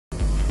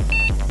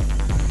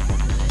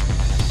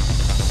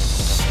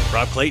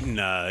Rob Clayton,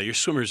 your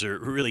swimmers are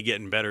really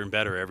getting better and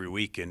better every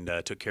week, and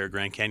took care of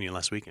Grand Canyon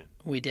last weekend.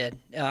 We did.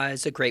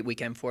 It's a great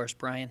weekend for us,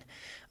 Brian.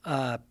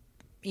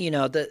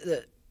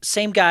 The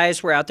same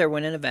guys were out there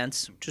winning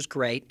events, which is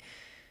great.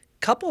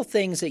 Couple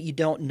things that you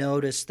don't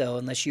notice, though,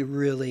 unless you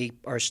really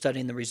are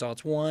studying the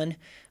results. One,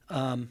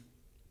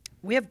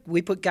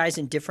 we put guys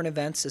in different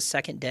events the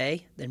second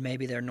day than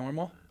maybe they're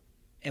normal,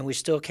 and we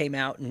still came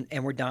out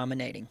and we're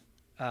dominating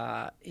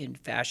in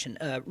fashion.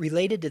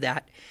 Related to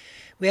that,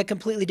 we had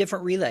completely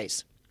different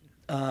relays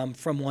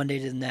from one day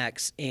to the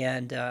next.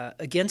 And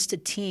against a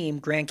team,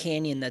 Grand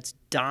Canyon, that's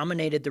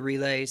dominated the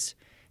relays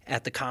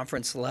at the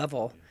conference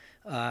level,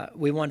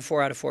 we won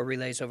 4 out of 4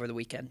 relays over the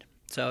weekend.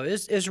 So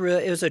it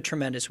was a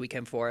tremendous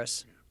weekend for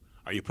us.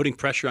 Are you putting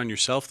pressure on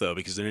yourself, though,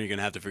 because then you're going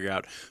to have to figure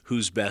out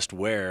who's best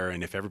where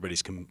and if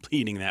everybody's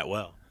completing that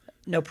well?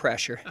 No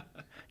pressure.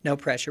 No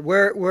pressure.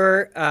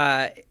 We're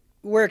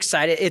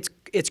excited.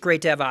 It's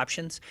great to have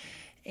options.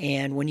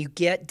 And when you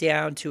get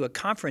down to a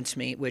conference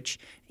meet, which,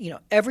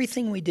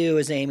 everything we do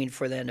is aiming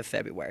for the end of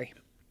February.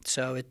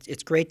 So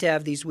it's great to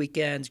have these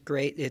weekends.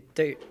 Great.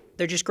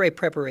 They're just great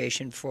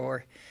preparation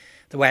for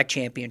the WAC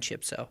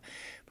championship. So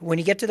but when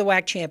you get to the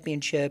WAC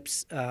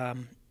championships,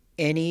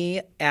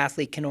 any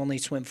athlete can only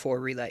swim 4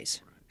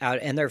 relays out,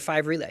 and there are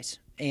 5 relays.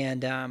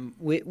 And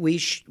we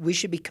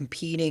should be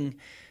competing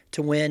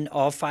to win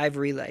all 5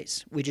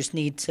 relays. We just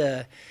need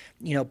to,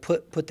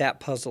 put that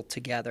puzzle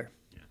together.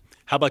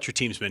 How about your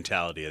team's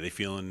mentality? Are they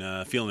feeling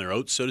their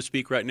oats, so to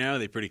speak, right now? Are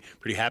they pretty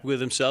happy with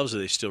themselves? Or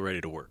are they still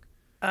ready to work?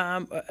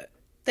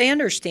 They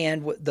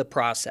understand the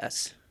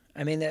process.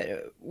 I mean,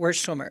 we're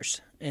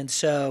swimmers, and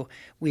so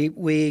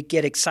we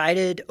get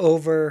excited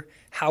over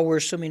how we're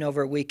swimming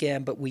over a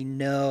weekend, but we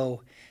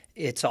know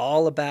it's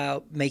all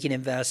about making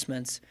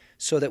investments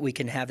so that we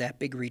can have that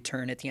big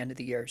return at the end of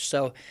the year.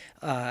 So,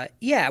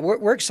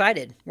 we're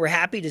excited. We're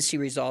happy to see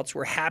results.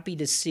 We're happy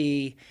to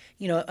see,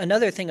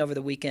 another thing over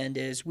the weekend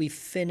is we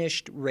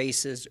finished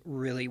races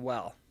really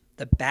well.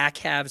 The back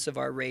halves of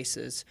our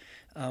races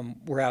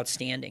were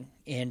outstanding.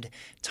 And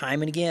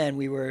time and again,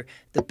 we were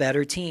the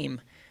better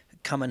team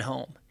coming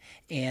home.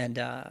 And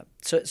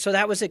so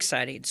that was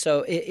exciting.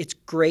 So it's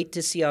great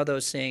to see all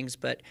those things,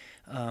 but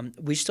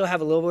we still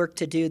have a little work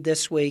to do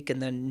this week,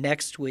 and then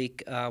next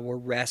week we're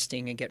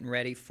resting and getting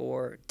ready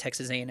for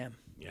Texas A&M.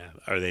 Yeah,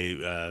 are they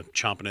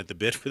chomping at the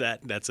bit for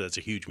that? That's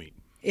a huge meet.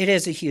 It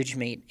is a huge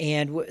meet,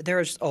 and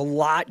there's a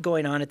lot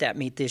going on at that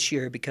meet this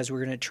year because we're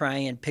going to try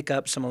and pick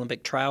up some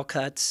Olympic trial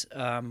cuts.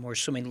 We're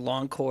swimming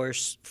long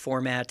course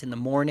format in the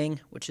morning,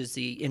 which is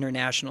the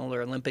international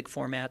or Olympic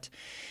format,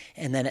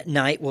 and then at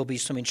night we'll be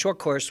swimming short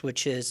course,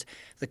 which is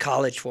the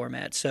college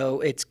format. So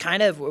it's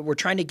we're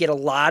trying to get a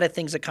lot of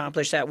things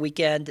accomplished that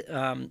weekend.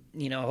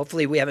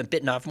 Hopefully we haven't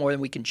bitten off more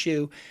than we can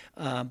chew,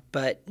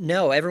 but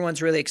no,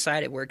 everyone's really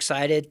excited. We're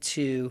excited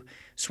to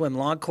swim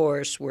long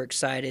course. We're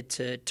excited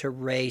to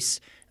race,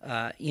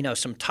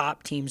 some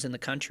top teams in the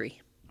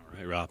country. All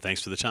right, Rob,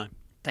 thanks for the time.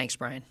 Thanks,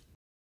 Brian.